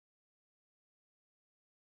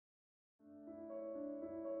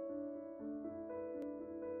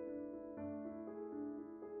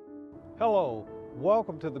Hello,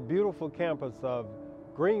 welcome to the beautiful campus of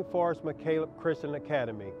Greenforest McCalep Christian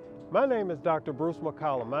Academy. My name is Dr. Bruce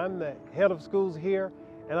McColumn. I'm the head of schools here,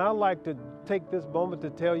 and I'd like to take this moment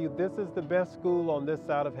to tell you this is the best school on this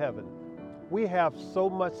side of heaven. We have so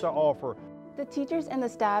much to offer. The teachers and the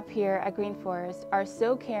staff here at Greenforest are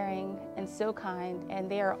so caring and so kind,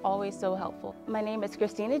 and they are always so helpful. My name is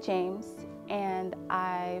Christina James, and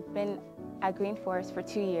I've been at Greenforest for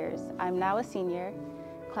 2 years. I'm now a senior,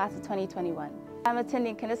 class of 2021. I'm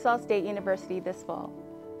attending Kennesaw State University this fall.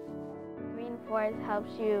 Greenforest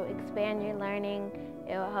helps you expand your learning,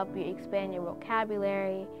 it will help you expand your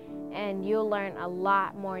vocabulary, and you'll learn a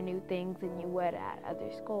lot more new things than you would at other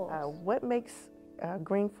schools. What makes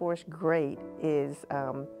Greenforest great is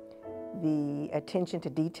the attention to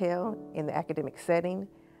detail in the academic setting,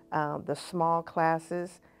 the small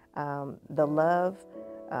classes, the love,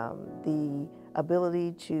 the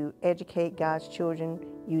ability to educate God's children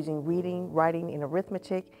using reading, writing, and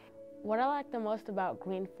arithmetic. What I like the most about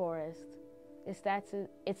Greenforest is that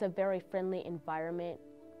it's a very friendly environment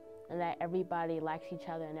and that everybody likes each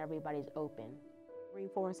other and everybody's open.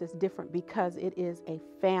 Greenforest is different because it is a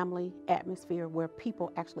family atmosphere where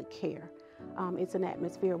people actually care. It's an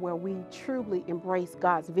atmosphere where we truly embrace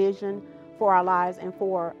God's vision for our lives and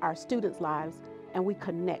for our students' lives, and we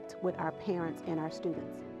connect with our parents and our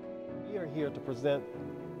students. We are here to present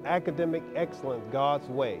academic excellence God's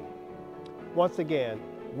way. Once again,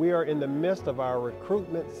 we are in the midst of our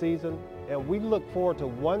recruitment season, and we look forward to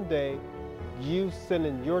one day you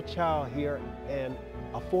sending your child here and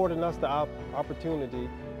affording us the opportunity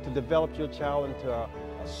to develop your child into a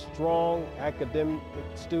strong academic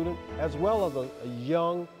student as well as a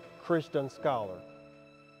young Christian scholar.